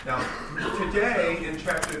today in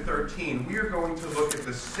chapter 13, we are going to look at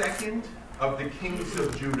the second of the kings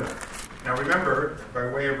of Judah. Now remember,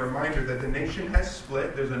 by way of reminder, that the nation has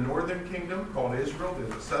split. There's a northern kingdom called Israel.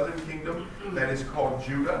 There's a southern kingdom that is called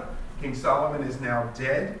Judah. King Solomon is now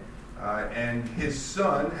dead, and his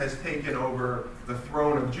son has taken over the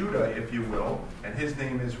throne of Judah, if you will, and his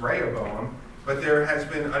name is Rehoboam. But there has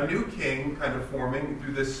been a new king kind of forming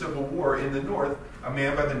through this civil war in the north, a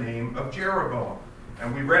man by the name of Jeroboam.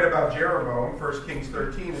 And we read about Jeroboam, 1 Kings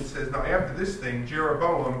 13, it says, now after this thing,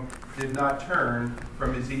 Jeroboam did not turn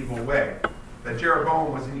from his evil way. That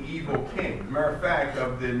Jeroboam was an evil king. As a matter of fact,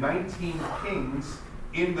 of the 19 kings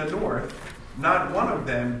in the north, not one of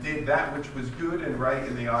them did that which was good and right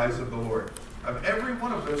in the eyes of the Lord. Of every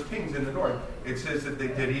one of those kings in the north, it says that they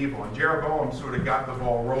did evil. And Jeroboam sort of got the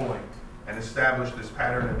ball rolling and established this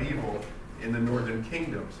pattern of evil in the northern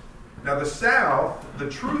kingdoms. Now the south, the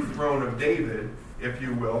true throne of David, if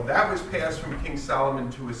you will, that was passed from King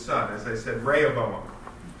Solomon to his son, as I said, Rehoboam.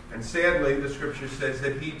 And sadly, the scripture says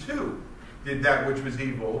that he too did that which was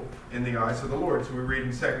evil in the eyes of the Lord. So we read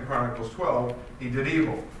in 2 Chronicles 12, he did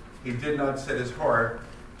evil. He did not set his heart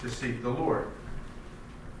to seek the Lord.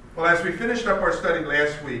 Well, as we finished up our study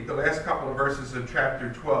last week, the last couple of verses of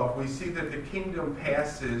chapter 12, we see that the kingdom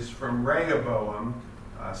passes from Rehoboam,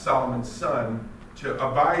 Solomon's son, to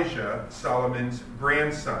Abijah, Solomon's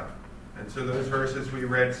grandson. And so those verses we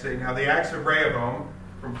read say, now the acts of Rehoboam,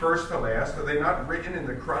 from first to last, are they not written in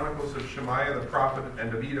the Chronicles of Shemaiah the prophet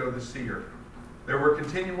and of Iddo the seer? There were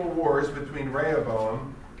continual wars between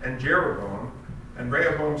Rehoboam and Jeroboam, and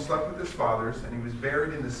Rehoboam slept with his fathers, and he was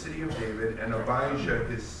buried in the city of David, and Abijah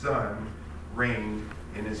his son reigned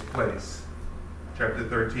in his place. Chapter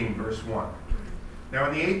 13, verse 1.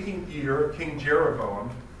 Now in the 18th year of King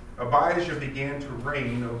Jeroboam, Abijah began to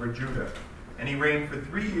reign over Judah. And he reigned for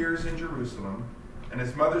 3 years in Jerusalem, and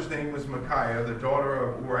his mother's name was Micaiah, the daughter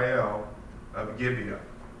of Uriel of Gibeah.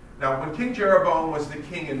 Now, when King Jeroboam was the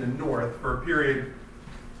king in the north for a period,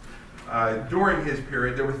 during his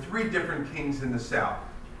period, there were 3 different kings in the south.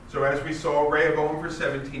 So as we saw, Rehoboam for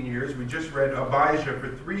 17 years, we just read Abijah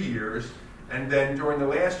for 3 years, and then during the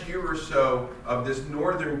last year or so of this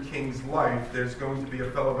northern king's life, there's going to be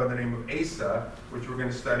a fellow by the name of Asa, which we're going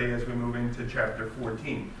to study as we move into chapter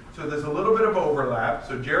 14. So there's a little bit of overlap.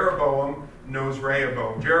 So Jeroboam knows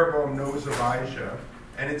Rehoboam. Jeroboam knows Abijah.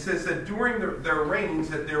 And it says that during their reigns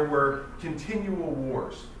that there were continual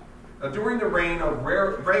wars. Now during the reign of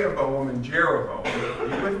Rehoboam and Jeroboam,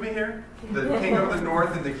 are you with me here? The king of the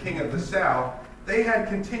north and the king of the south, they had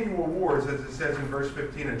continual wars, as it says in verse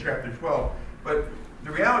 15 of chapter 12. But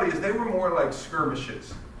the reality is they were more like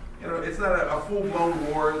skirmishes. You know, it's not a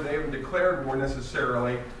full-blown war. They haven't declared war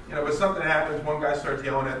necessarily. You know, but something happens, one guy starts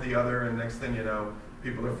yelling at the other, and next thing you know,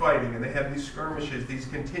 people are fighting. And they have these skirmishes, these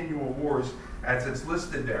continual wars, as it's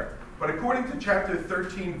listed there. But according to chapter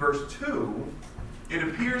 13, verse 2, it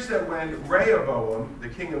appears that when Rehoboam, the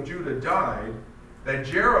king of Judah, died, that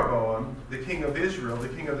Jeroboam, the king of Israel, the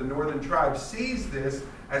king of the northern tribe, sees this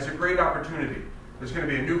as a great opportunity. There's going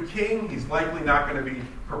to be a new king. He's likely not going to be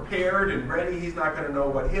prepared and ready. He's not going to know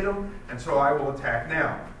what hit him, and so I will attack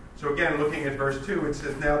now. So again, looking at verse 2, it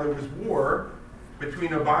says, now there was war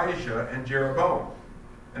between Abijah and Jeroboam.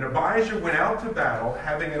 And Abijah went out to battle,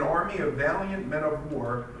 having an army of valiant men of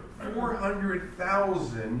war,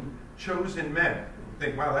 400,000 chosen men. You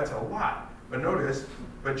think, wow, that's a lot. But notice,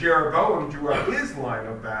 but Jeroboam drew up his line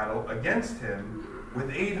of battle against him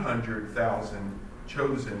with 800,000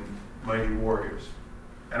 chosen mighty warriors.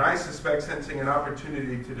 And I suspect, sensing an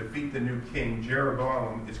opportunity to defeat the new king,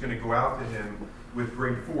 Jeroboam is going to go out to him with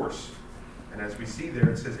great force. And as we see there,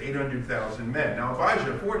 it says 800,000 men. Now,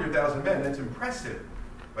 Abijah, 400,000 men, that's impressive.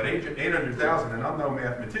 But 800,000, and I'm no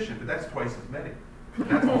mathematician, but that's twice as many.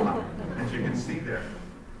 That's a lot, as you can see there.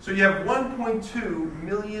 So you have 1.2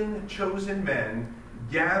 million chosen men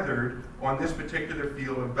gathered on this particular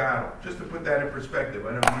field of battle. Just to put that in perspective,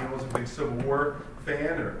 I know Neil is a big Civil War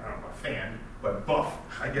fan, or I don't know, fan, but buff,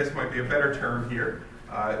 I guess might be a better term here.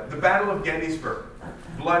 The Battle of Gettysburg,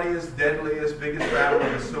 bloodiest, deadliest, biggest battle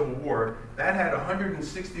in the Civil War, that had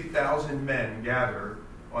 160,000 men gathered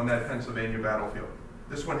on that Pennsylvania battlefield.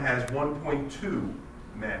 This one has 1.2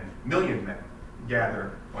 million men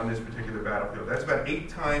gathered on this particular battlefield. That's about 8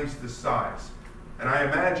 times the size. And I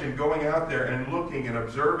imagine going out there and looking and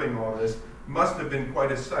observing all this must have been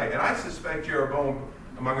quite a sight. And I suspect Jeroboam,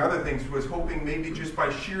 among other things, was hoping maybe just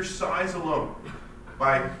by sheer size alone,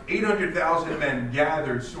 by 800,000 men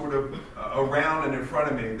gathered sort of around and in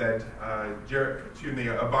front of me, that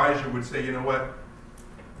Abijah would say, you know what,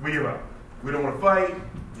 we give up. we don't want to fight.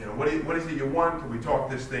 What is it you want? Can we talk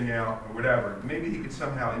this thing out or whatever? Maybe he could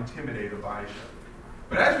somehow intimidate Abijah.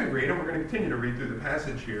 But as we read, and we're going to continue to read through the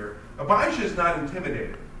passage here, Abijah is not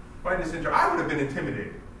intimidated. I find this interesting. I would have been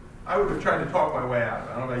intimidated. I would have tried to talk my way out.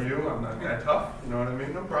 I don't know about you. I'm not that tough. You know what I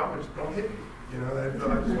mean? No problem. Just don't hit me. I just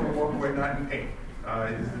want to walk away not in pain.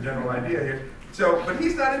 Is the general idea here. But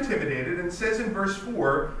he's not intimidated, and it says in verse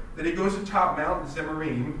 4 that he goes to top Mount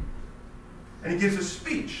Zemaraim, and he gives a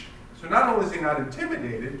speech. So not only is he not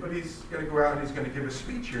intimidated, but he's going to go out and he's going to give a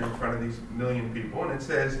speech here in front of these million people. And it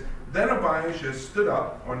says, then Abijah stood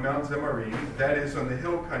up on Mount Zemaraim, that is on the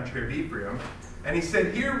hill country of Ephraim, and he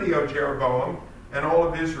said, hear me, O Jeroboam, and all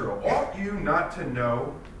of Israel. Ought you not to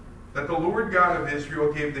know that the Lord God of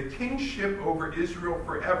Israel gave the kingship over Israel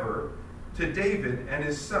forever to David and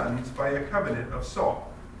his sons by a covenant of salt?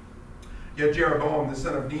 Yet Jeroboam, the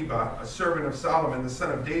son of Nebat, a servant of Solomon, the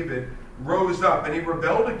son of David, rose up, and he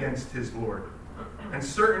rebelled against his Lord. And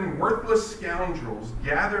certain worthless scoundrels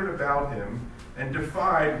gathered about him and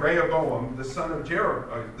defied Rehoboam, the son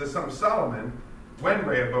of Solomon, when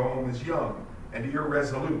Rehoboam was young and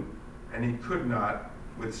irresolute, and he could not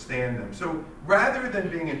withstand them. So rather than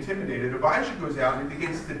being intimidated, Abijah goes out and he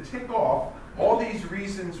begins to tick off all these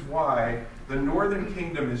reasons why the northern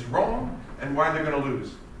kingdom is wrong and why they're going to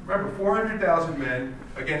lose. Remember, 400,000 men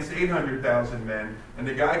against 800,000 men, and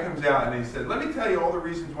the guy comes out and he said, let me tell you all the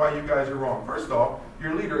reasons why you guys are wrong. First off,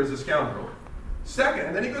 your leader is a scoundrel. Second,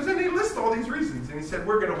 and then he goes in and he lists all these reasons, and he said,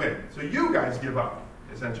 we're going to win. So you guys give up,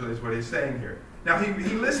 essentially is what he's saying here. Now,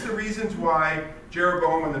 he lists the reasons why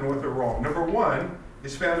Jeroboam and the north are wrong. Number one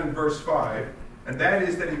is found in verse 5, and that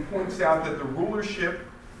is that he points out that the rulership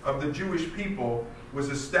of the Jewish people was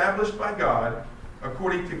established by God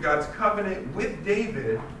according to God's covenant with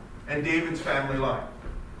David and David's family line.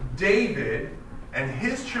 David and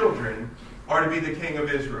his children are to be the king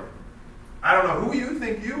of Israel. I don't know who you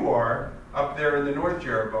think you are up there in the north,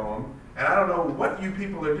 Jeroboam, and I don't know what you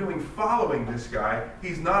people are doing following this guy.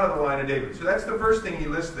 He's not of the line of David. So that's the first thing he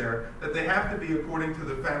lists there, that they have to be according to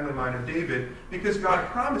the family line of David, because God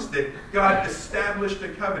promised it. God established a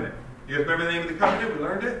covenant. You guys remember the name of the covenant? We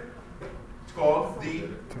learned it? It's called the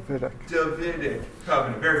Davidic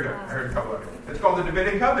covenant. Very good. I heard a couple of it. It's called the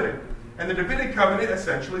Davidic covenant. And the Davidic covenant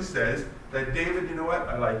essentially says that David, you know what?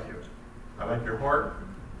 I like you. I like your heart.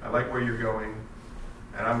 I like where you're going.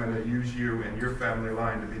 And I'm going to use you and your family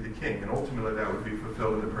line to be the king. And ultimately that would be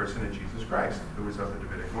fulfilled in the person of Jesus Christ, who was of the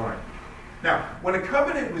Davidic line. Now, when a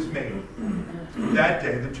covenant was made that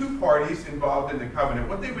day, the two parties involved in the covenant,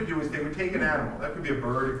 what they would do is they would take an animal. That could be a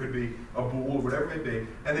bird, it could be a bull, whatever it may be.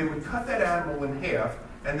 And they would cut that animal in half,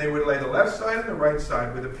 and they would lay the left side and the right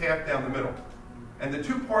side with a path down the middle. And the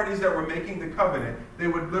two parties that were making the covenant, they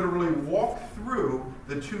would literally walk through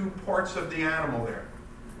the two parts of the animal there.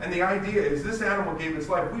 And the idea is this animal gave its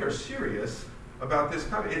life. We are serious about this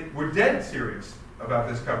covenant. We're dead serious about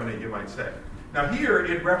this covenant, you might say. Now here,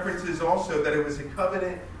 it references also that it was a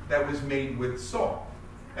covenant that was made with salt.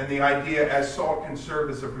 And the idea, as salt can serve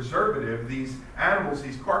as a preservative, these animals,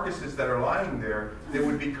 these carcasses that are lying there, they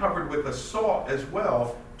would be covered with a salt as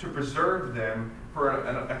well to preserve them for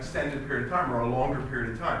an extended period of time or a longer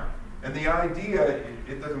period of time. And the idea,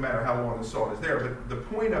 it doesn't matter how long the salt is there, but the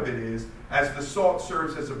point of it is, as the salt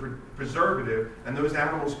serves as a preservative, and those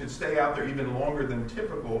animals could stay out there even longer than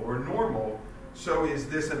typical or normal, so is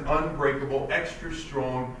this an unbreakable, extra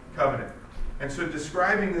strong covenant. And so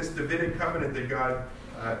describing this Davidic covenant that God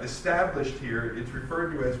established here, it's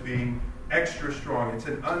referred to as being extra strong. It's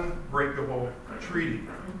an unbreakable treaty.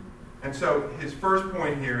 And so his first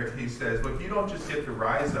point here, he says, look, you don't just get to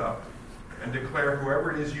rise up and declare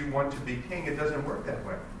whoever it is you want to be king. It doesn't work that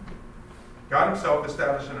way. God himself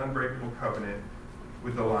established an unbreakable covenant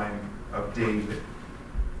with the line of David.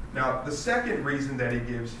 Now, the second reason that he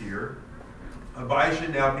gives here, Abijah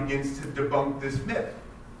now begins to debunk this myth.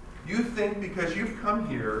 You think because you've come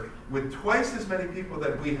here with twice as many people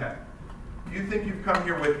that we have, you think you've come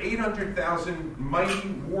here with 800,000 mighty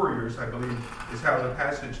warriors, I believe is how the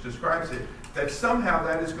passage describes it, that somehow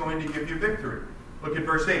that is going to give you victory. Look at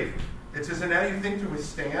verse 8. It says, and now you think to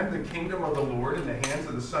withstand the kingdom of the Lord in the hands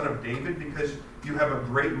of the son of David because you have a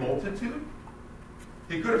great multitude?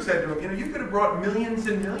 He could have said to him, you could have brought millions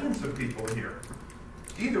and millions of people here.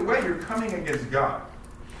 Either way, you're coming against God.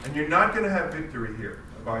 And you're not going to have victory here,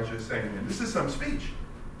 Abijah is saying to him. This is some speech.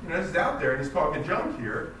 This is out there, and he's talking junk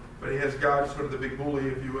here, but he has God, sort of the big bully,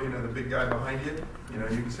 if you will, the big guy behind you. You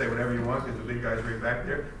can say whatever you want because the big guy's right back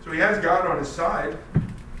there. So he has God on his side.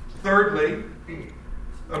 Thirdly,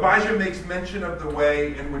 Abijah makes mention of the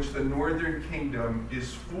way in which the northern kingdom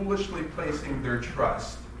is foolishly placing their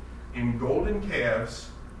trust in golden calves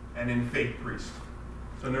and in fake priests.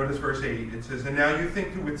 So notice verse 8. It says, "And now you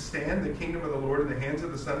think to withstand the kingdom of the Lord in the hands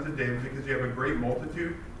of the sons of David, because you have a great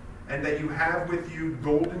multitude, and that you have with you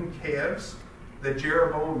golden calves that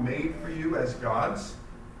Jeroboam made for you as gods?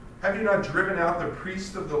 Have you not driven out the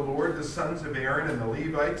priests of the Lord, the sons of Aaron and the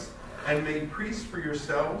Levites, and made priests for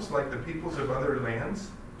yourselves like the peoples of other lands?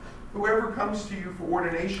 Whoever comes to you for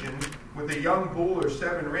ordination with a young bull or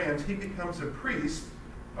 7 rams, he becomes a priest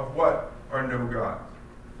of what are no gods."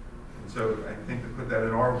 And so I think to put that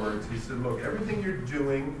in our words, he said, look, everything you're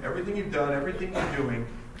doing, everything you've done, everything you're doing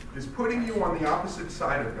is putting you on the opposite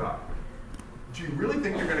side of God. Do you really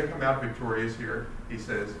think you're going to come out victorious here? He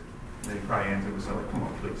says. And then he probably ends it with something like, come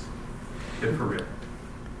on, please, get for real.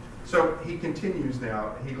 So he continues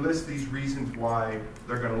now. He lists these reasons why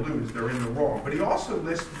they're going to lose. They're in the wrong. But he also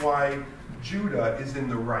lists why Judah is in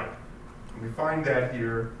the right. And we find that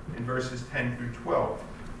here in verses 10 through 12.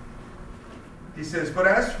 He says, "But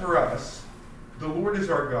as for us, the Lord is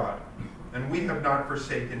our God, and we have not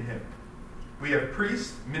forsaken him. We have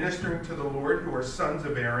priests ministering to the Lord who are sons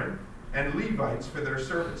of Aaron, and Levites for their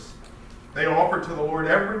service. They offer to the Lord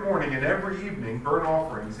every morning and every evening burnt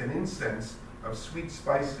offerings and incense of sweet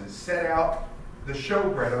spices, set out the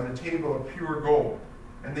showbread on the table of pure gold.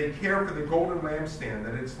 And they care for the golden lampstand,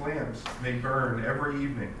 that its lamps may burn every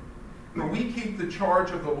evening. For we keep the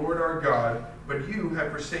charge of the Lord our God, but you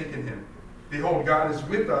have forsaken him. Behold, God is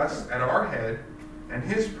with us at our head, and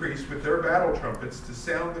his priests with their battle trumpets to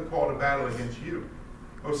sound the call to battle against you.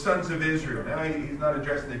 O sons of Israel." Now he's not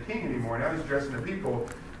addressing the king anymore. Now he's addressing the people.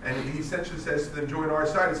 And he essentially says to them, join our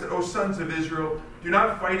side. He said, "O sons of Israel, do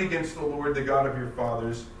not fight against the Lord, the God of your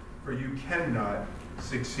fathers, for you cannot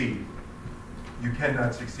succeed." You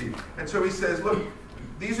cannot succeed. And so he says, look,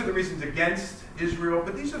 these are the reasons against Israel,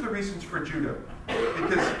 but these are the reasons for Judah.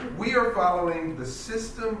 Because we are following the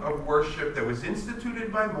system of worship that was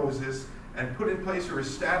instituted by Moses and put in place or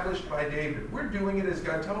established by David. We're doing it as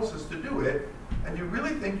God tells us to do it, and you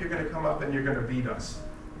really think you're going to come up and you're going to beat us.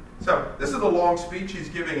 So this is the long speech he's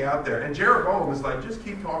giving out there. And Jeroboam is like, just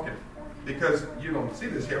keep talking. Because you don't see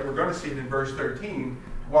this yet. We're going to see it in verse 13.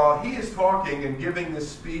 While he is talking and giving this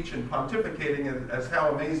speech and pontificating as how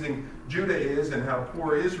amazing Judah is and how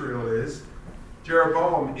poor Israel is,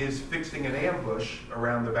 Jeroboam is fixing an ambush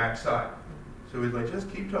around the backside. So he's like,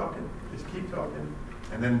 just keep talking. Just keep talking.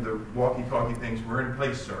 And then the walkie-talkie things were in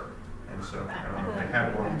place, sir. And so, I don't know if they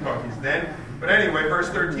had walkie-talkies then. But anyway, verse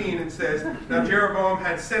 13, it says, "Now Jeroboam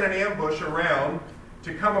had set an ambush around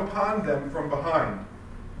to come upon them from behind.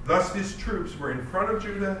 Thus his troops were in front of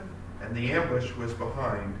Judah, and the ambush was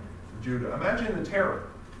behind Judah." Imagine the terror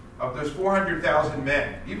of those 400,000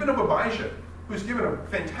 men, even of Abijah, who's given a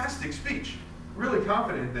fantastic speech, really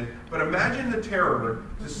confident in it. But imagine the terror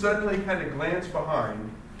to suddenly kind of glance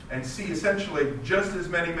behind and see essentially just as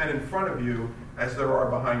many men in front of you as there are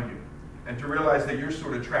behind you. And to realize that you're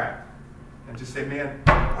sort of trapped. And to say, man,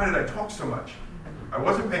 why did I talk so much? I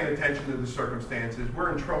wasn't paying attention to the circumstances.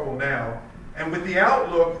 We're in trouble now. And with the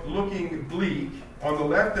outlook looking bleak on the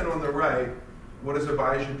left and on the right, what does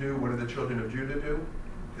Abijah do? What do the children of Judah do?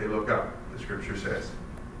 They look up, the scripture says.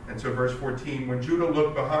 And so verse 14, when Judah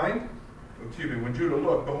looked, behold,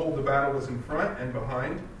 the battle was in front and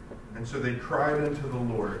behind. And so they cried unto the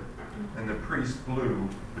Lord, and the priests blew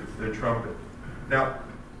their trumpet. Now,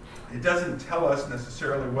 it doesn't tell us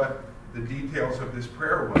necessarily what the details of this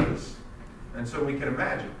prayer was, and so we can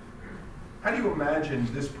imagine. How do you imagine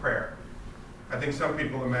this prayer? I think some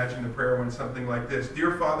people imagine the prayer went something like this.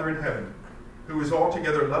 "Dear Father in heaven, who is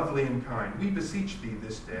altogether lovely and kind, we beseech thee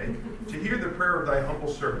this day to hear the prayer of thy humble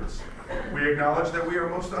servants. We acknowledge that we are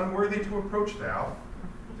most unworthy to approach thou."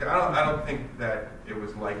 I don't think that it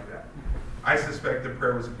was like that. I suspect the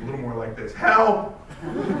prayer was a little more like this. "Help!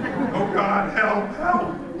 Oh God, help,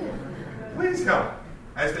 help! Please help!"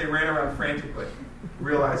 As they ran around frantically,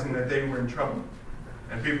 realizing that they were in trouble.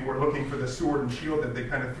 And people were looking for the sword and shield that they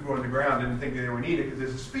kind of threw on the ground, didn't think that they were needed because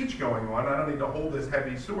there's a speech going on. I don't need to hold this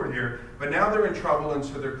heavy sword here. But now they're in trouble, and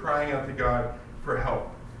so they're crying out to God for help.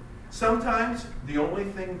 Sometimes the only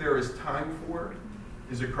thing there is time for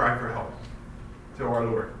is a cry for help to our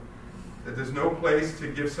Lord. That there's no place to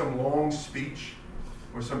give some long speech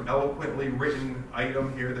or some eloquently written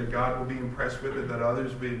item here that God will be impressed with or that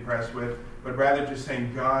others will be impressed with, but rather just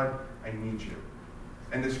saying, God, I need you.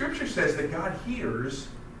 And the scripture says that God hears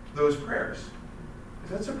those prayers. Is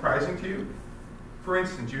that surprising to you? For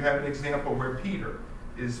instance, you have an example where Peter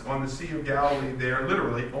is on the Sea of Galilee there,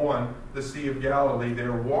 literally on the Sea of Galilee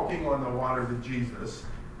there, walking on the water with Jesus.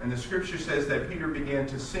 And the scripture says that Peter began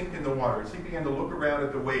to sink in the water. As he began to look around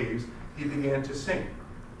at the waves, he began to sink.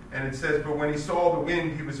 And it says, but when he saw the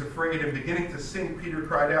wind, he was afraid, and beginning to sink, Peter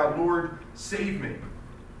cried out, Lord, save me.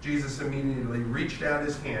 Jesus immediately reached out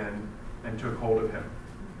his hand and took hold of him.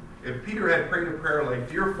 If Peter had prayed a prayer like,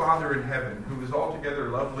 Dear Father in heaven, who is altogether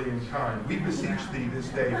lovely and kind, we beseech thee this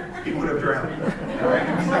day, he would have drowned.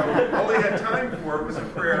 Right? So all he had time for was a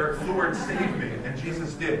prayer, Lord, save me. And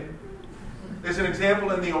Jesus did. There's an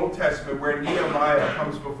example in the Old Testament where Nehemiah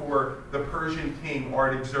comes before the Persian king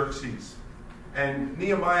Artaxerxes. And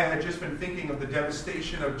Nehemiah had just been thinking of the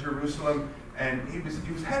devastation of Jerusalem, and he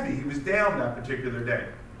was heavy. He was down that particular day.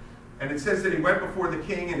 And it says that he went before the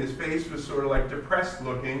king, and his face was sort of like depressed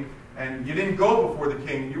looking. And you didn't go before the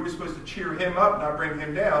king. You were supposed to cheer him up, not bring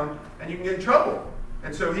him down, and you can get in trouble.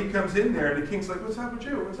 And so he comes in there, and the king's like, what's up with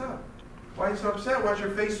you? What's up? Why are you so upset? Why's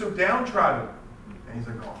your face so downtrodden? And he's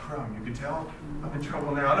like, oh, crumb, you can tell I'm in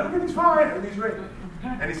trouble now. And everything's fine. Everything's great.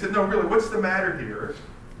 And he said, no, really, what's the matter here?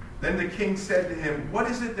 Then the king said to him, what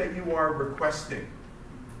is it that you are requesting?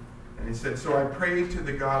 And he said, so I prayed to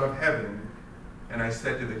the God of heaven, and I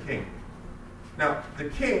said to the king. Now, the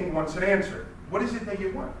king wants an answer. What is it that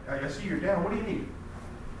you want? I see you're down. What do you need?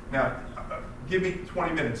 Now, give me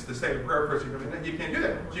 20 minutes to say a prayer first. You can't do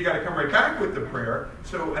that. So you got to come right back with the prayer.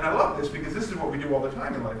 So, and I love this because this is what we do all the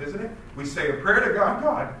time in life, isn't it? We say a prayer to God.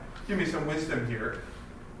 God, give me some wisdom here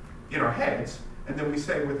in our heads. And then we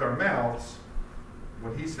say with our mouths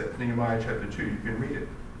what he says. Nehemiah chapter 2, you can read it.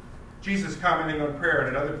 Jesus commenting on prayer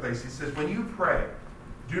in another place, he says, when you pray,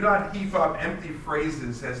 do not heap up empty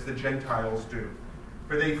phrases as the Gentiles do,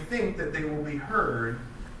 for they think that they will be heard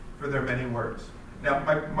for their many words. Now,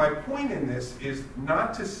 my point in this is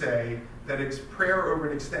not to say that prayer over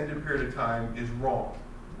an extended period of time is wrong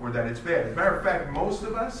or that it's bad. As a matter of fact, most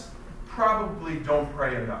of us probably don't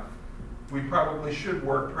pray enough. We probably should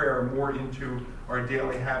work prayer more into our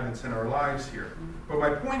daily habits in our lives here. But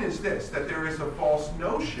my point is this, that there is a false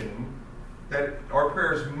notion that our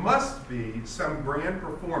prayers must be some grand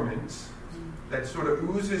performance that sort of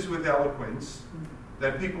oozes with eloquence,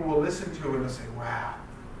 that people will listen to and they'll say, wow,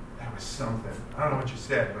 that was something. I don't know what you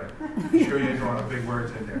said, but I'm sure you had a lot of big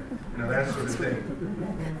words in there. You know, that sort of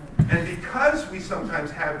thing. And because we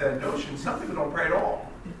sometimes have that notion, some people don't pray at all.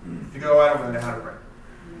 You go, I don't really know how to pray.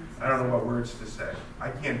 I don't know what words to say. I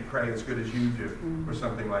can't pray as good as you do, or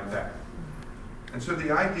something like that. And so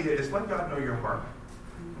the idea is let God know your heart.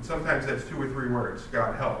 And sometimes that's 2 or 3 words.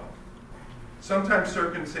 God, help. Sometimes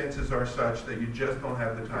circumstances are such that you just don't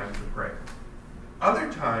have the time to pray.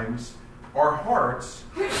 Other times, our hearts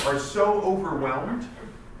are so overwhelmed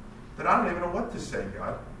that I don't even know what to say,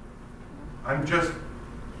 God. I'm just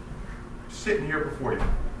sitting here before you.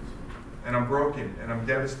 And I'm broken, and I'm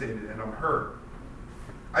devastated, and I'm hurt.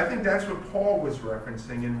 I think that's what Paul was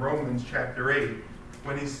referencing in Romans chapter 8,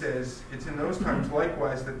 when he says, it's in those times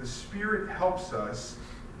likewise that the Spirit helps us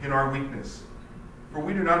in our weakness. For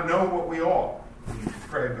we do not know what we ought to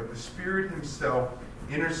pray, but the Spirit himself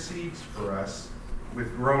intercedes for us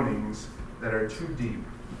with groanings that are too deep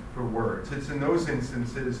for words. It's in those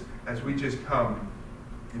instances as we just come,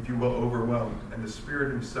 if you will, overwhelmed, and the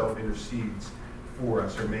Spirit himself intercedes for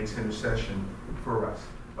us or makes intercession for us.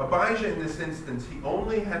 Abijah, in this instance, he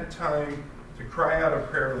only had time to cry out a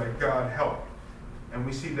prayer like, God, help. And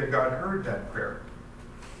we see that God heard that prayer.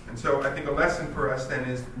 And so I think a lesson for us then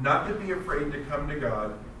is not to be afraid to come to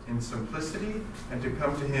God in simplicity and to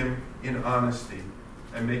come to him in honesty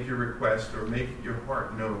and make your request or make your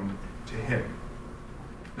heart known to him.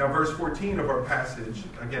 Now, verse 14 of our passage,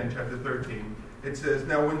 again, chapter 13, it says,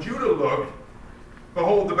 Now when Judah looked,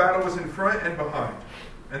 behold, the battle was in front and behind.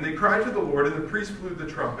 And they cried to the Lord, and the priests blew the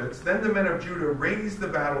trumpets. Then the men of Judah raised the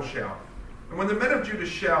battle shout. And when the men of Judah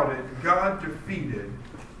shouted, God defeated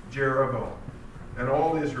Jeroboam and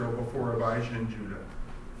all Israel before Abijah and Judah.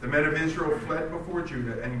 The men of Israel fled before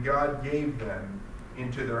Judah, and God gave them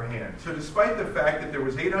into their hand. So despite the fact that there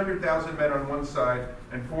was 800,000 men on one side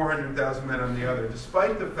and 400,000 men on the other,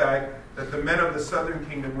 despite the fact that the men of the southern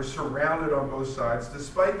kingdom were surrounded on both sides,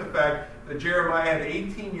 despite the fact that Jeremiah had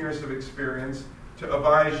 18 years of experience to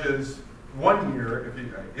Abijah's 1 year,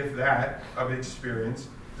 if that, of experience,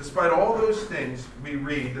 despite all those things, we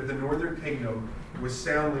read that the northern kingdom was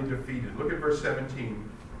soundly defeated. Look at verse 17.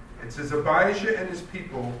 It says, Abijah and his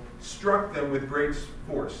people struck them with great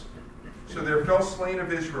force. So there fell slain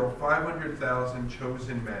of Israel 500,000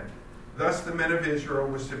 chosen men. Thus the men of Israel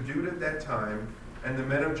were subdued at that time, and the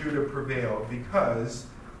men of Judah prevailed because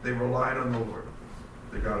they relied on the Lord,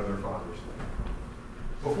 the God of their fathers.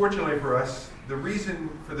 Well, fortunately for us, the reason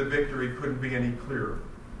for the victory couldn't be any clearer.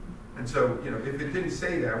 And so, if it didn't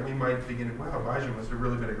say that, we might begin, wow, Abijah must have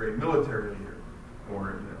really been a great military leader,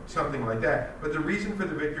 or something like that. But the reason for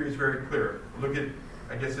the victory is very clear. Look at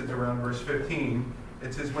I guess it's around verse 15,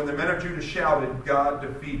 it says, when the men of Judah shouted, God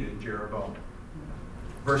defeated Jeroboam.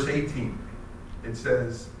 Verse 18, it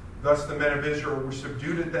says, thus the men of Israel were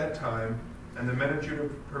subdued at that time, and the men of Judah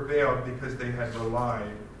prevailed because they had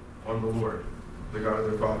relied on the Lord, the God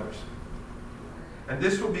of their fathers. And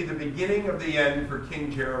this will be the beginning of the end for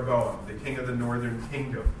King Jeroboam, the king of the northern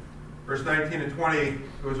kingdom. Verse 19 and 20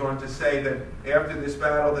 goes on to say that after this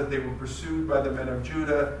battle that they were pursued by the men of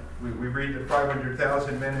Judah. We read that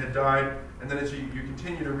 500,000 men had died. And then as you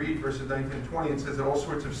continue to read verses 19 and 20, it says that all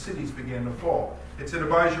sorts of cities began to fall. It said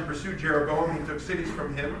Abijah pursued Jeroboam. He took cities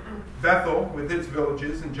from him, Bethel with its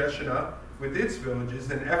villages, and Jeshanah with its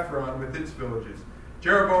villages, and Ephron with its villages.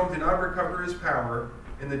 Jeroboam did not recover his power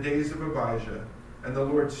in the days of Abijah, and the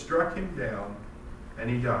Lord struck him down, and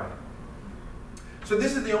he died. So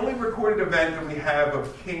this is the only recorded event that we have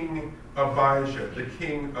of King Abijah, the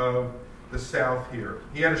king of the south here.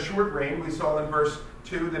 He had a short reign. We saw in verse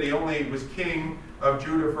 2 that he only was king of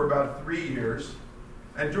Judah for about 3 years.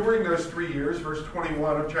 And during those 3 years, verse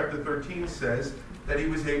 21 of chapter 13 says that he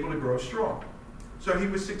was able to grow strong. So he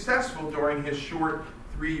was successful during his short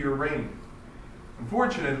 3-year reign.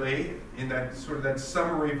 Unfortunately, in that sort of that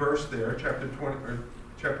summary verse there,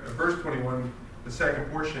 verse 21, the second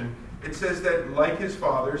portion, it says that like his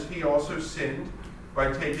fathers, he also sinned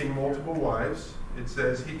by taking multiple wives. It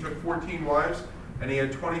says he took 14 wives, and he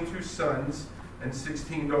had 22 sons and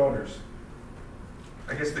 16 daughters.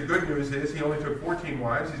 I guess the good news is he only took 14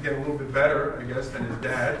 wives. He's getting a little bit better, I guess, than his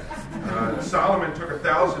dad. Solomon took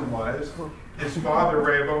 1,000 wives. His father,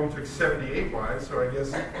 Rehoboam, took 78 wives. So I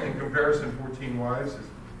guess in comparison, 14 wives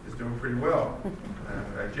is doing pretty well.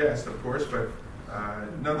 I guess, of course, but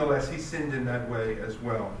nonetheless, he sinned in that way as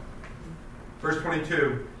well. Verse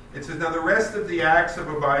 22, it says, now the rest of the acts of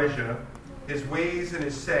Abijah, his ways and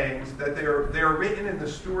his sayings, that they are written in the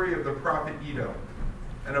story of the prophet Iddo.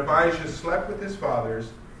 And Abijah slept with his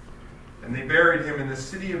fathers, and they buried him in the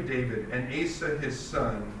city of David, and Asa his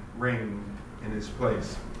son reigned in his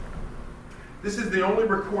place. This is the only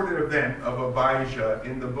recorded event of Abijah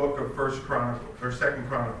in the book of 2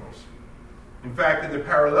 Chronicles. In fact, in the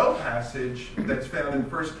parallel passage that's found in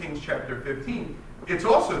 1 Kings chapter 15, it's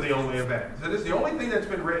also the only event. So this is the only thing that's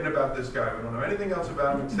been written about this guy. We don't know anything else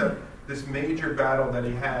about him except this major battle that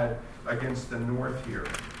he had against the north here.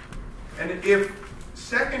 And if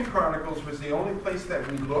 2 Chronicles was the only place that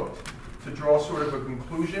we looked to draw sort of a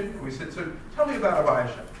conclusion, we said, so tell me about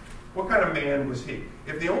Abijah. What kind of man was he?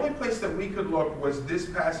 If the only place that we could look was this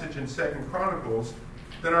passage in 2 Chronicles,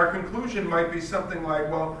 then our conclusion might be something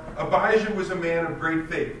like, well, Abijah was a man of great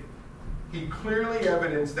faith. He clearly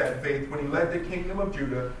evidenced that faith when he led the kingdom of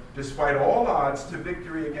Judah, despite all odds, to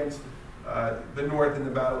victory against the north in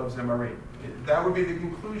the Battle of Zemarim. That would be the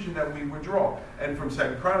conclusion that we would draw. And from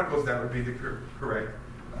 2 Chronicles, that would be the correct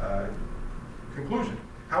conclusion.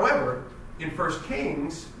 However, in 1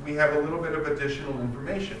 Kings, we have a little bit of additional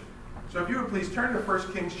information. So if you would please turn to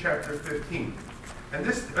 1 Kings chapter 15. And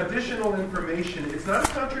this additional information is not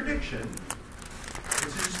a contradiction.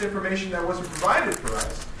 It's just information that wasn't provided for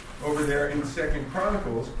us over there in 2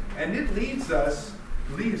 Chronicles. And it leaves us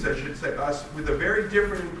with a very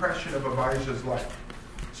different impression of Abijah's life.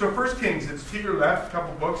 So 1 Kings, it's to your left, a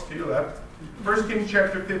couple books to your left. 1 Kings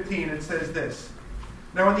chapter 15, it says this.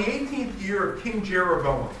 Now in the 18th year of King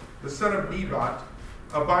Jeroboam, the son of Nebat,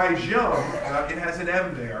 Abijah, it has an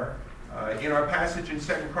M there. In our passage in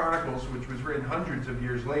 2 Chronicles, which was written hundreds of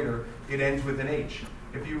years later, it ends with an H.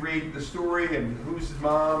 If you read the story and who's his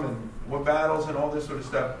mom and what battles and all this sort of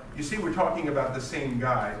stuff, you see we're talking about the same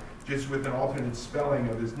guy, just with an alternate spelling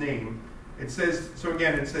of his name. It says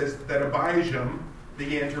that Abijah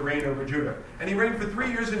began to reign over Judah. And he reigned for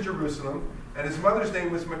 3 years in Jerusalem, and his mother's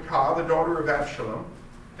name was Maacah, the daughter of Absalom.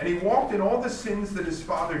 And he walked in all the sins that his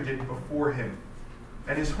father did before him.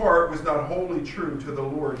 And his heart was not wholly true to the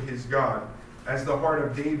Lord his God, as the heart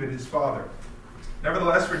of David his father.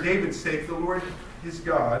 Nevertheless, for David's sake, the Lord his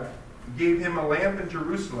God gave him a lamp in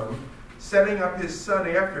Jerusalem, setting up his son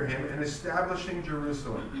after him and establishing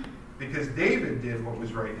Jerusalem, because David did what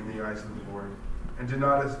was right in the eyes of the Lord, and did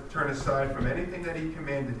not turn aside from anything that he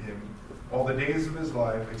commanded him all the days of his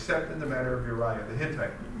life, except in the matter of Uriah the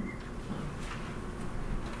Hittite.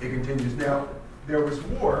 It continues, now there was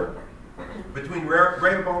war between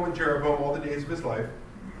Rehoboam and Jeroboam all the days of his life,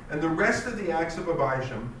 and the rest of the acts of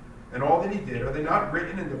Abijah and all that he did, are they not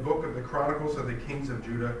written in the book of the Chronicles of the kings of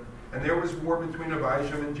Judah? And there was war between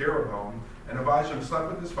Abijah and Jeroboam, and Abijah slept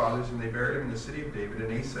with his fathers, and they buried him in the city of David,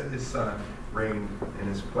 and Asa his son reigned in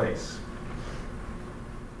his place.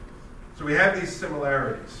 So we have these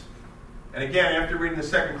similarities. And again, after reading the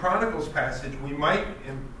 2 Chronicles passage, we might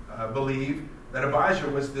believe that Abijah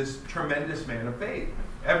was this tremendous man of faith,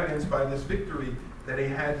 evidenced by this victory that he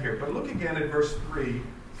had here. But look again at verse 3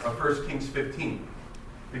 of 1 Kings 15,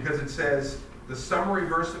 because it says, the summary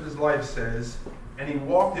verse of his life says, and he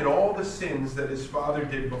walked in all the sins that his father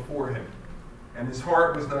did before him, and his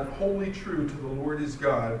heart was not wholly true to the Lord his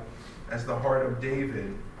God, as the heart of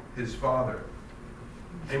David, his father.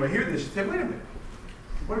 And you might hear this, you say, wait a minute,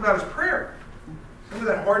 what about his prayer?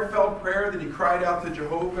 Remember that heartfelt prayer that he cried out to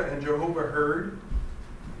Jehovah, and Jehovah heard?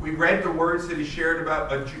 We read the words that he shared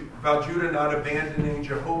about Judah not abandoning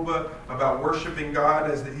Jehovah, about worshiping God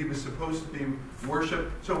as that he was supposed to be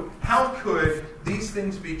worshipped. So how could these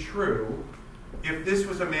things be true if this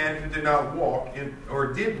was a man who did not walk in,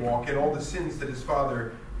 or did walk in all the sins that his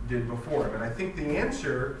father did before him? And I think the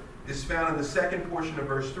answer is found in the second portion of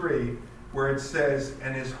verse 3, where it says,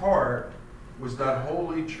 and his heart was not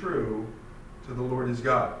wholly true to the Lord his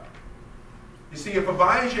God. You see, if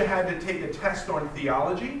Abijah had to take a test on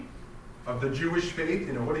theology of the Jewish faith,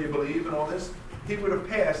 what do you believe and all this, he would have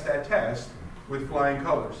passed that test with flying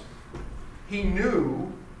colors. He knew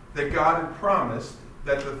that God had promised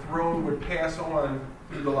that the throne would pass on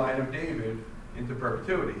through the line of David into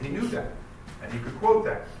perpetuity. He knew that, and he could quote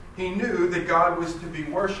that. He knew that God was to be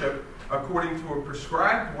worshipped according to a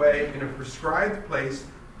prescribed way in a prescribed place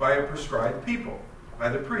by a prescribed people, by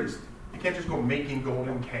the priest. You can't just go making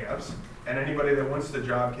golden calves, and anybody that wants the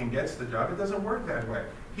job can get the job. It doesn't work that way.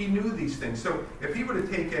 He knew these things. So if he were to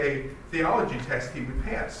take a theology test, he would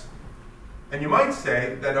pass. And you might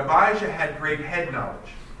say that Abijah had great head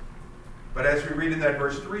knowledge. But as we read in that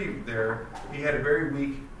verse 3 there, he had a very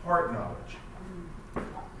weak heart knowledge.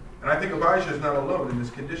 And I think Abijah is not alone in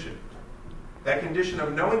this condition. That condition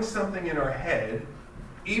of knowing something in our head,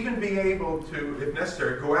 even being able to, if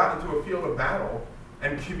necessary, go out into a field of battle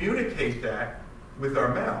and communicate that with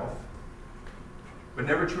our mouth, but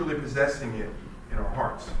never truly possessing it in our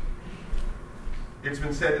hearts. It's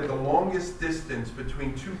been said that the longest distance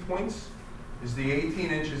between 2 points is the 18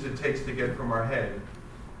 inches it takes to get from our head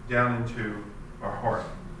down into our heart.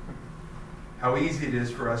 How easy it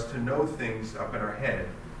is for us to know things up in our head,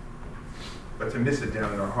 but to miss it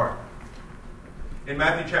down in our heart. In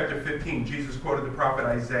Matthew chapter 15, Jesus quoted the prophet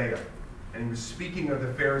Isaiah, and he was speaking of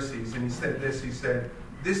the Pharisees, and he said this, he said,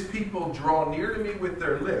 "This people draw near to me with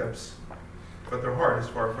their lips, but their heart is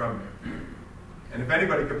far from me." And if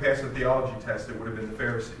anybody could pass a theology test, it would have been the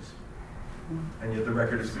Pharisees. And yet the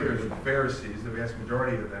record is clear that the Pharisees, the vast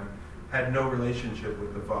majority of them, had no relationship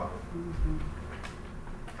with the Father.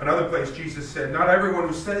 Another place, Jesus said, "Not everyone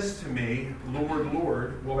who says to me, 'Lord,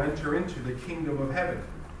 Lord,' will enter into the kingdom of heaven,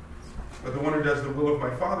 but the one who does the will of my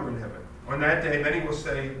Father in heaven. On that day, many will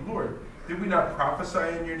say, 'Lord, did we not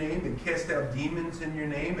prophesy in your name and cast out demons in your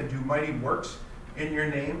name and do mighty works in your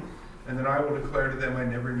name?' And then I will declare to them, 'I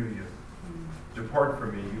never knew you. Depart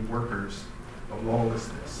from me, you workers of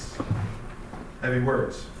lawlessness.'" Heavy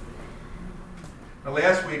words. Now,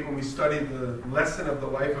 last week, when we studied the lesson of the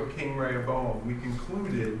life of King Rehoboam, we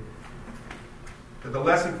concluded that the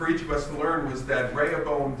lesson for each of us to learn was that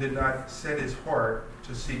Rehoboam did not set his heart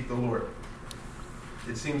to seek the Lord.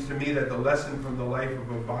 It seems to me that the lesson from the life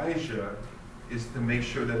of Abijah is to make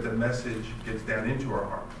sure that the message gets down into our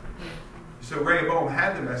heart. So Rehoboam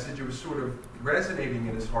had the message. It was sort of resonating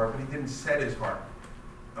in his heart, but he didn't set his heart.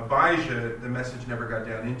 Abijah, the message never got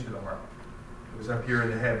down into the heart. It was up here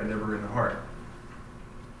in the head, but never in the heart.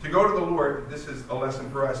 To go to the Lord, this is a lesson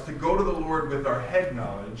for us, to go to the Lord with our head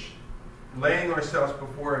knowledge, laying ourselves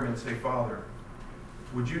before him and say, "Father,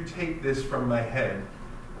 would you take this from my head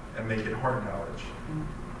and make it heart knowledge?"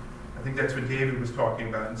 I think that's what David was talking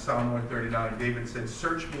about in Psalm 139. David said,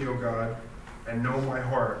 "Search me, O God, and know my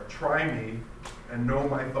heart. Try me and know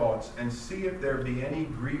my thoughts, and see if there be any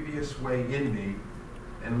grievous way in me,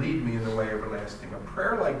 and lead me in the way everlasting." A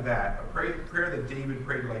prayer like that, a prayer that David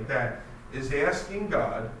prayed like that, is asking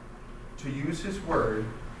God to use his word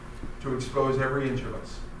to expose every inch of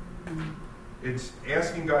us. It's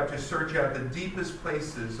asking God to search out the deepest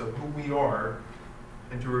places of who we are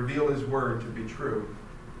and to reveal his word to be true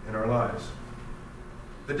in our lives.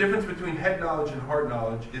 The difference between head knowledge and heart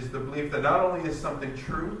knowledge is the belief that not only is something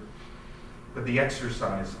true, but the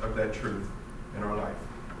exercise of that truth in our life.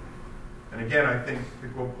 And again, I think, to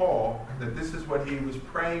quote Paul, that this is what he was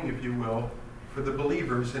praying, if you will, for the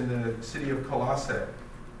believers in the city of Colossae.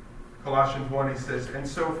 Colossians 1, he says, "And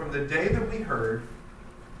so from the day that we heard,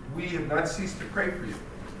 we have not ceased to pray for you,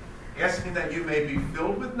 asking that you may be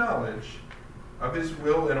filled with knowledge of his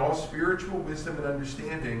will and all spiritual wisdom and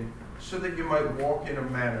understanding, so that you might walk in a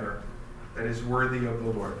manner that is worthy of the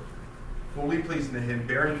Lord, fully pleasing to him,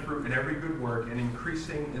 bearing fruit in every good work and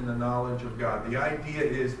increasing in the knowledge of God." The idea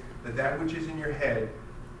is that that which is in your head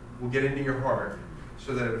will get into your heart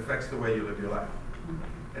so that it affects the way you live your life.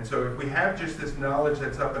 And so if we have just this knowledge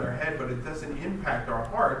that's up in our head, but it doesn't impact our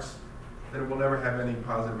hearts, then it will never have any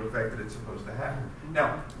positive effect that it's supposed to have.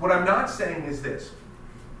 Now, what I'm not saying is this.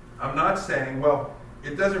 I'm not saying, well,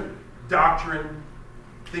 it doesn't, doctrine,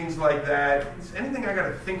 things like that, anything I got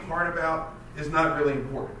to think hard about is not really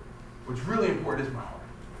important. What's really important is my heart.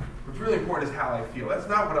 What's really important is how I feel. That's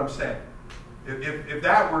not what I'm saying. If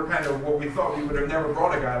that were kind of what we thought, we would have never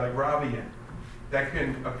brought a guy like Robbie in that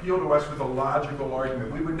can appeal to us with a logical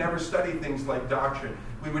argument. We would never study things like doctrine.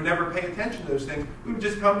 We would never pay attention to those things. We would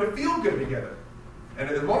just come to feel good together. And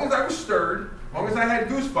as long as I was stirred, as long as I had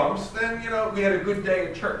goosebumps, then, we had a good day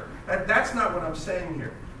at church. That's not what I'm saying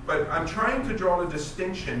here. But I'm trying to draw the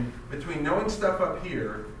distinction between knowing stuff up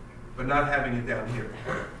here but not having it down here.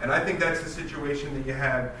 And I think that's the situation that you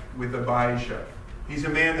have with Abijah. He's a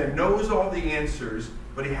man that knows all the answers,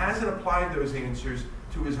 but he hasn't applied those answers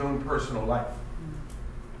to his own personal life.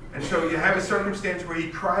 And so you have a circumstance where he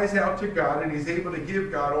cries out to God, and he's able to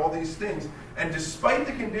give God all these things. And despite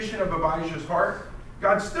the condition of Abijah's heart,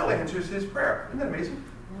 God still answers his prayer. Isn't that amazing?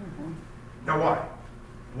 Mm-hmm. Now why?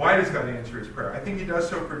 Why does God answer his prayer? I think he does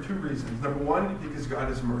so for two reasons. Number one, because God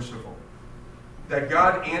is merciful. That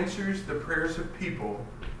God answers the prayers of people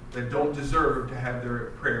that don't deserve to have their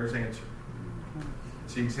prayers answered.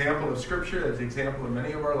 It's the example of Scripture, it's the example of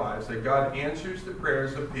many of our lives, that God answers the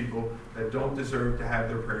prayers of people that don't deserve to have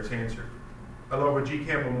their prayers answered. I love what G.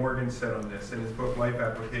 Campbell Morgan said on this in his book, Life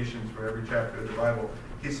Applications, for every chapter of the Bible.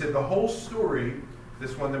 He said, the whole story,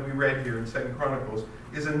 this one that we read here in 2 Chronicles,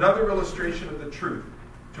 is another illustration of the truth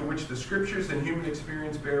to which the Scriptures and human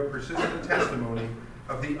experience bear persistent testimony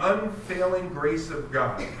of the unfailing grace of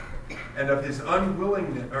God and of his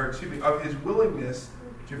willingness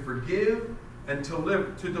to forgive and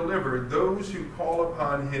to deliver those who call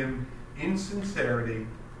upon him in sincerity,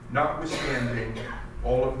 notwithstanding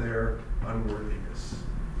all of their unworthiness.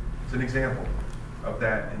 It's an example of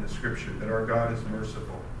that in the Scripture, that our God is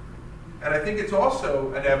merciful. And I think it's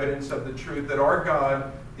also an evidence of the truth that our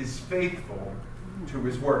God is faithful to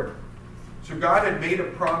his word. So God had made a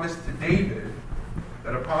promise to David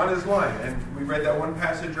that upon his line, and we read that one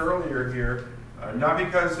passage earlier here, not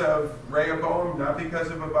because of Rehoboam, not because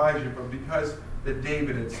of Abijah, but because that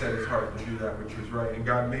David had set his heart to do that which was right, and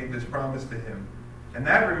God made this promise to him. And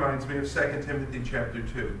that reminds me of 2 Timothy chapter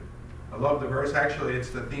 2. I love the verse. Actually, it's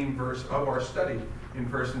the theme verse of our study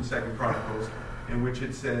in 1 and 2 Chronicles, in which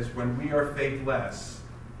it says, when we are faithless,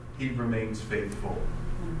 he remains faithful.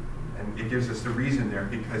 And it gives us the reason there,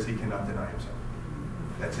 because he cannot deny himself.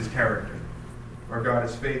 That's his character. Our God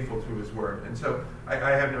is faithful to his word. And so I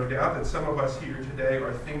have no doubt that some of us here today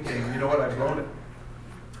are thinking, you know what, I've blown it.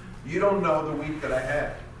 You don't know the week that I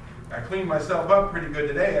had. I cleaned myself up pretty good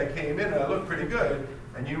today. I came in and I looked pretty good.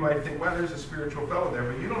 And you might think, well, there's a spiritual fellow there.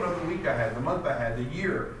 But you don't know the week I had, the month I had, the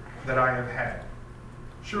year that I have had.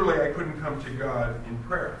 Surely I couldn't come to God in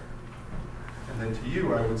prayer. And then to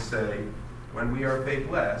you I would say, when we are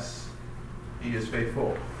faithless, he is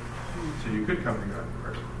faithful. So you could come to God in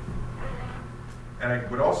prayer. And I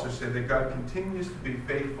would also say that God continues to be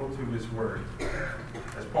faithful to his word.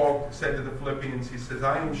 As Paul said to the Philippians, he says,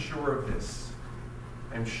 I am sure of this.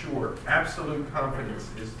 I'm sure. Absolute confidence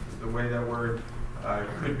is the way that word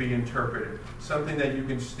could be interpreted. Something that you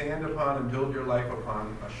can stand upon and build your life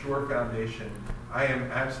upon, a sure foundation. I am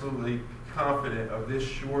absolutely confident of this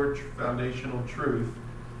sure foundational truth,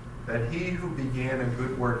 that he who began a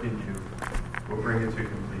good work in you will bring it to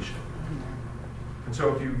completion. And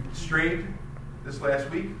so if you strayed this last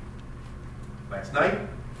week, last night,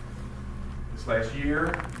 this last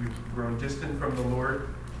year, you've grown distant from the Lord,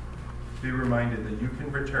 be reminded that you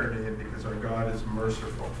can return to him because our God is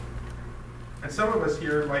merciful. And some of us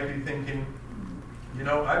here might be thinking, you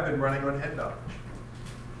know, I've been running on head knowledge.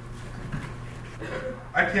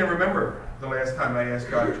 I can't remember the last time I asked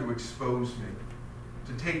God to expose me,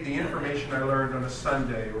 to take the information I learned on a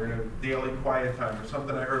Sunday or in a daily quiet time or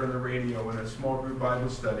something I heard on the radio in a small group Bible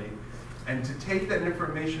study, and to take that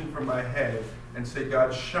information from my head and say,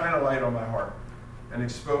 God, shine a light on my heart and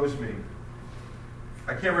expose me.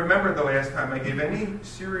 I can't remember the last time I gave any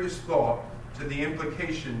serious thought to the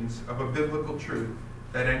implications of a biblical truth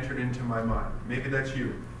that entered into my mind. Maybe that's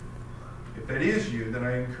you. If that is you, then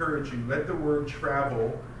I encourage you, let the word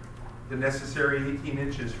travel the necessary 18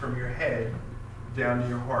 inches from your head down to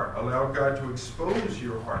your heart. Allow God to expose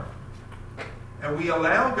your heart. And we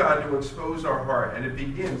allow God to expose our heart, and it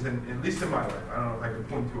begins, and at least in my life, I don't know if I can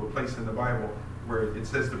point to a place in the Bible where it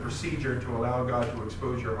says the procedure to allow God to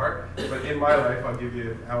expose your heart, but in my life, I'll give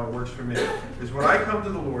you how it works for me, is when I come to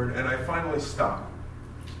the Lord and I finally stop.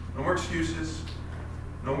 No more excuses.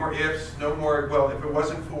 No more ifs. No more, well, if it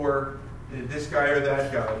wasn't for this guy or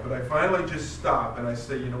that guy. But I finally just stop and I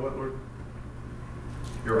say, you know what, Lord?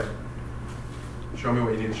 You're right. Show me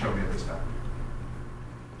what you need to show me at this time.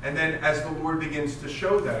 And then as the Lord begins to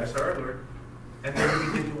show that, I say, all right, Lord. And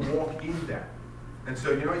then we begin to walk in that. And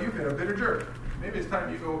so, you know what, you've been a bitter jerk. Maybe it's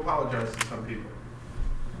time you go apologize to some people.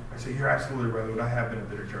 I say, you're absolutely right, Lord, I have been a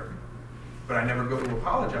bitter jerk. But I never go to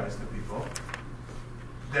apologize to people.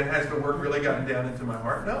 Then has the work really gotten down into my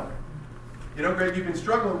heart? No. You know, Greg, you've been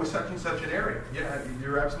struggling with such and such an area. Yeah,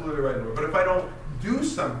 you're absolutely right, Lord. But if I don't do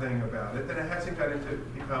something about it, then it hasn't gotten to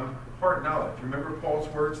become heart knowledge. Remember Paul's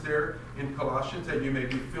words there in Colossians, that you may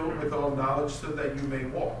be filled with all knowledge so that you may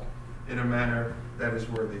walk in a manner that is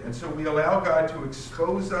worthy. And so we allow God to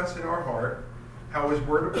expose us in our heart, how his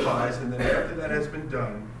word applies, and then after that has been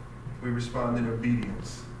done, we respond in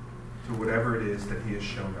obedience to whatever it is that he has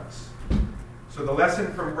shown us. So the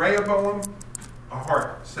lesson from Rehoboam, a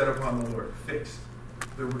heart set upon the Lord, fixed.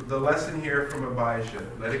 The lesson here from Abijah,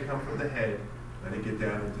 let it come from the head, let it get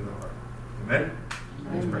down into the heart. Amen?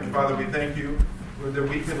 Let's pray. Father, we thank you that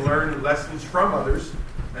we can learn lessons from others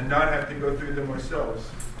and not have to go through them ourselves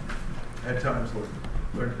at times, Lord.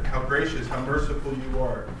 Lord, how gracious, how merciful you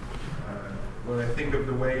are. Lord, I think of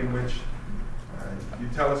the way in which you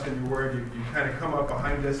tell us in your word, you kind of come up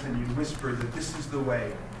behind us and you whisper that this is the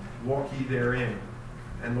way, walk ye therein.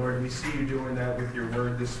 And Lord, we see you doing that with your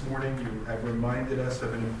word this morning. You have reminded us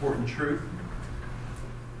of an important truth.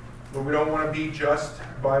 Lord, we don't want to be just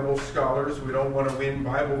Bible scholars. We don't want to win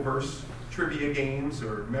Bible verse trivia games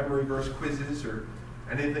or memory verse quizzes or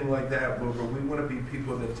anything like that, Lord, but we want to be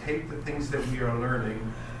people that take the things that we are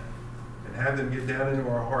learning and have them get down into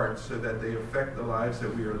our hearts so that they affect the lives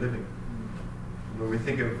that we are living. When we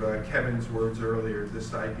think of Kevin's words earlier,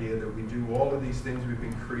 this idea that we do all of these things, we've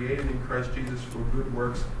been created in Christ Jesus for good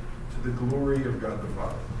works to the glory of God the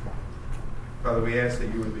Father. Father, we ask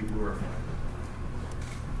that you would be glorified.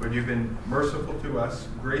 Lord, you've been merciful to us,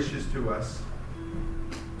 gracious to us,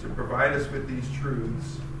 to provide us with these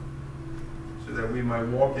truths so that we might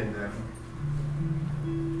walk in them.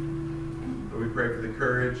 Lord, we pray for the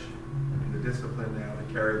courage and the discipline now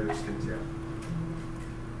to carry those things out.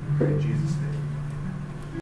 We pray in Jesus' name.